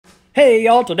Hey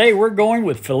y'all, today we're going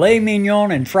with filet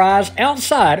mignon and fries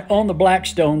outside on the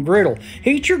Blackstone Griddle.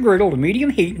 Heat your griddle to medium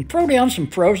heat and throw down some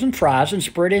frozen fries and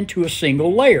spread into a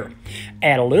single layer.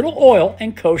 Add a little oil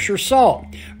and kosher salt.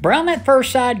 Brown that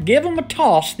first side, give them a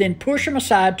toss, then push them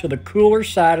aside to the cooler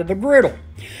side of the griddle.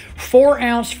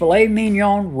 4-ounce filet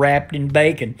mignon wrapped in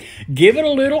bacon. Give it a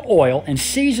little oil and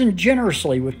season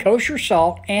generously with kosher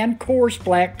salt and coarse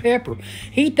black pepper.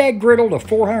 Heat that griddle to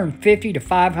 450 to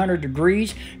 500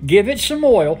 degrees. Give it some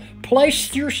oil.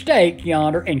 Place your steak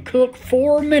yonder and cook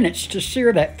 4 minutes to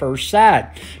sear that first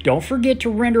side. Don't forget to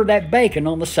render that bacon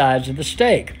on the sides of the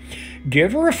steak.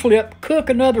 Give her a flip. Cook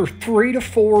another 3 to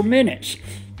 4 minutes.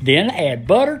 Then add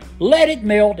butter, let it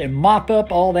melt, and mop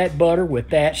up all that butter with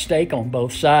that steak on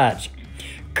both sides.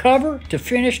 Cover to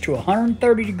finish to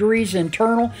 130 degrees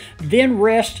internal, then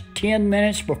rest 10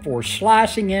 minutes before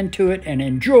slicing into it and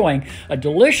enjoying a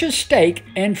delicious steak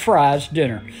and fries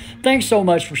dinner. Thanks so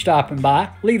much for stopping by.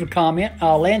 Leave a comment.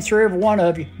 I'll answer every one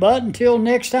of you. But until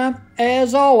next time,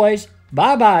 as always,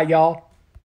 bye-bye, y'all.